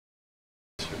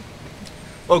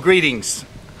Well, greetings.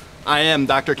 I am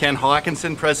Dr. Ken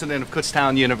Hawkinson, president of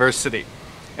Kutztown University,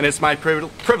 and it's my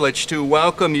privilege to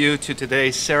welcome you to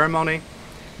today's ceremony.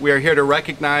 We are here to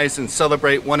recognize and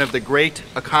celebrate one of the great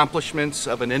accomplishments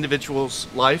of an individual's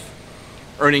life,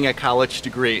 earning a college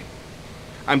degree.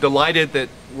 I'm delighted that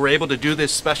we're able to do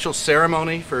this special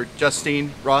ceremony for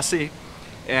Justine, Rossi,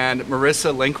 and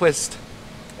Marissa, Linquist,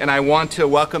 and I want to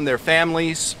welcome their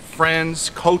families, friends,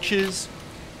 coaches,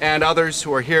 and others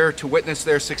who are here to witness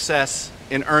their success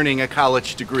in earning a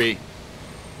college degree.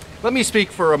 Let me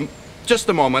speak for just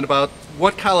a moment about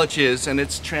what college is and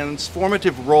its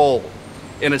transformative role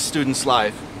in a student's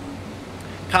life.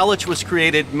 College was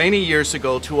created many years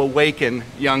ago to awaken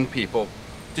young people,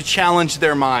 to challenge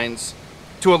their minds,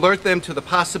 to alert them to the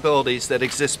possibilities that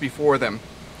exist before them,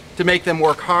 to make them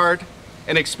work hard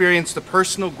and experience the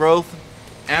personal growth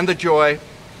and the joy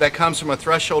that comes from a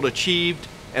threshold achieved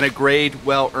and a grade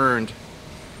well earned.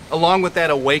 Along with that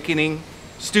awakening,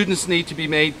 students need to be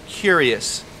made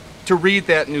curious, to read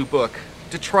that new book,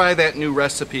 to try that new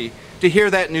recipe, to hear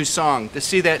that new song, to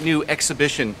see that new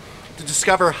exhibition, to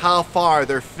discover how far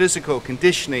their physical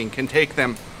conditioning can take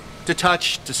them, to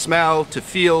touch, to smell, to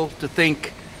feel, to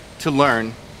think, to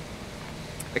learn.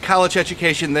 A college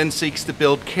education then seeks to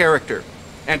build character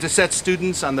and to set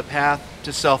students on the path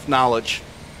to self-knowledge.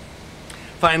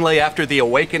 Finally, after the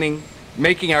awakening,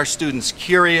 making our students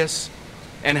curious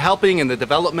and helping in the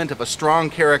development of a strong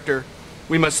character,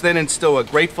 we must then instill a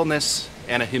gratefulness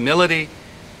and a humility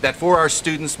that for our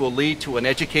students will lead to an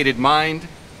educated mind,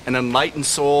 an enlightened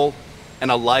soul,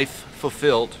 and a life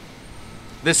fulfilled.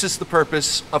 This is the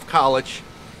purpose of college,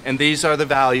 and these are the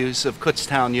values of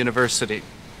Kutztown University.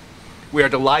 We are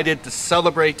delighted to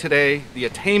celebrate today the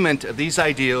attainment of these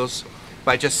ideals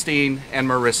by Justine and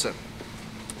Marissa.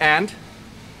 And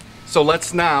so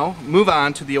let's now move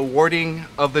on to the awarding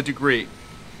of the degree.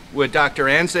 Would Dr.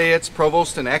 Zayaitz,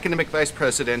 Provost and Academic Vice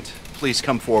President, please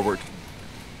come forward.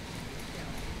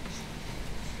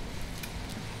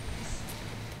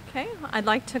 Okay, I'd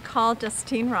like to call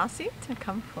Justine Rossi to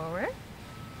come forward.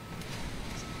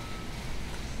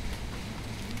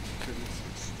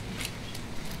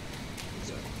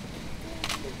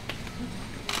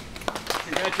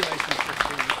 Congratulations,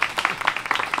 Justine.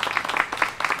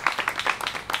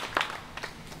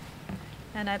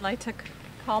 And I'd like to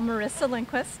call Marissa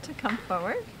Linquist to come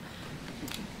forward.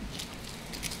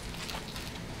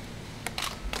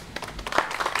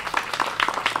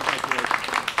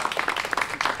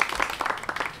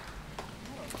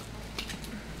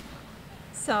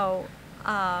 So,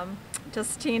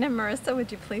 Justine and Marissa,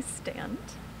 would you please stand?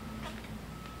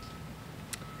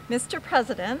 Mr.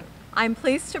 President, I'm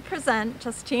pleased to present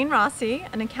Justine Rossi,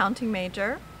 an accounting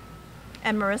major,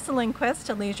 and Marissa Linquist,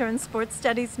 a leisure and sports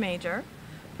studies major,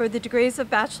 for the degrees of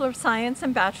Bachelor of Science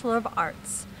and Bachelor of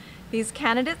Arts. These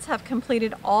candidates have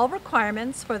completed all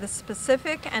requirements for the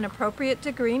specific and appropriate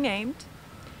degree named,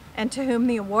 and to whom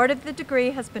the award of the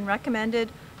degree has been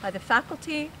recommended by the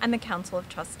faculty and the Council of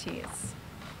Trustees.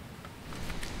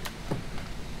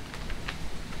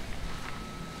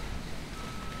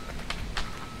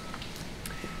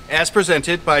 As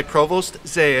presented by Provost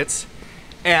Zayaitz,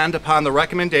 and upon the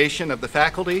recommendation of the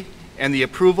faculty and the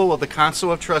approval of the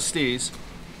Council of Trustees,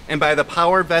 and by the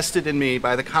power vested in me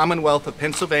by the Commonwealth of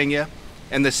Pennsylvania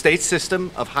and the state system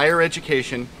of higher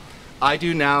education, I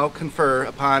do now confer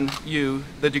upon you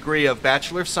the degree of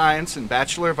Bachelor of Science and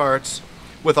Bachelor of Arts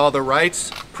with all the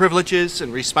rights, privileges,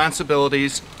 and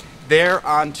responsibilities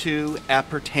thereunto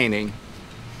appertaining.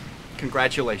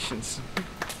 Congratulations.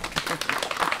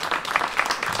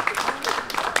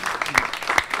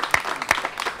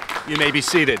 You may be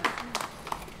seated.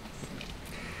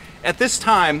 At this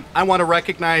time, I want to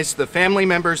recognize the family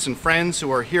members and friends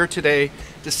who are here today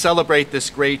to celebrate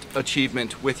this great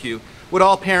achievement with you. Would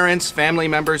all parents, family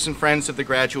members, and friends of the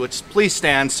graduates please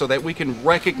stand so that we can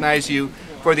recognize you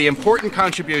for the important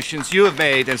contributions you have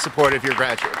made in support of your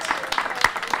graduates.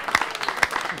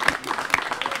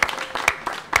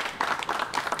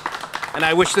 And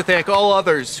I wish to thank all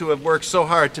others who have worked so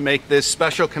hard to make this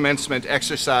special commencement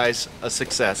exercise a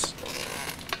success.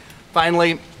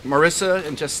 Finally, Marissa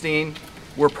and Justine,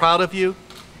 we're proud of you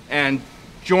and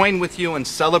join with you in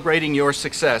celebrating your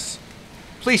success.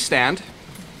 Please stand.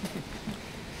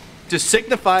 To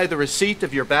signify the receipt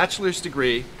of your bachelor's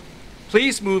degree,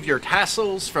 please move your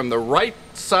tassels from the right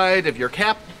side of your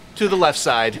cap to the left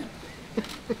side.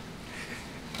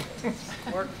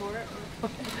 Work for it.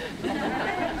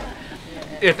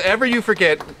 If ever you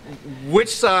forget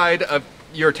which side of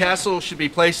your tassel should be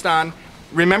placed on,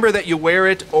 remember that you wear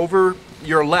it over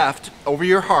your left, over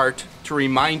your heart, to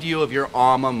remind you of your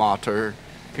alma mater.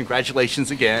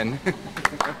 Congratulations again.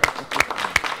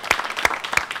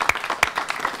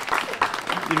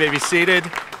 You may be seated.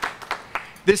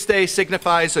 This day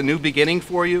signifies a new beginning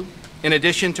for you. In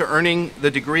addition to earning the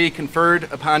degree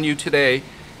conferred upon you today,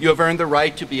 you have earned the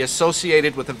right to be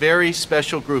associated with a very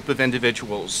special group of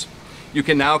individuals. You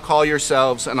can now call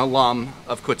yourselves an alum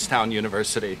of Kutztown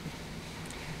University.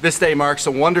 This day marks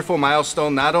a wonderful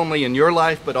milestone not only in your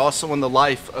life, but also in the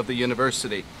life of the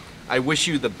university. I wish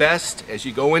you the best as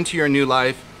you go into your new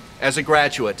life as a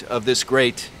graduate of this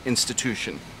great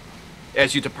institution.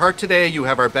 As you depart today, you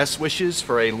have our best wishes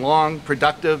for a long,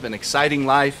 productive, and exciting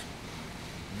life.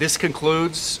 This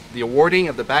concludes the awarding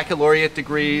of the baccalaureate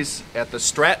degrees at the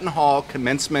Stratton Hall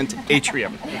Commencement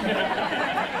Atrium.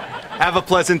 Have a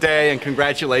pleasant day and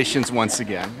congratulations once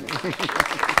again.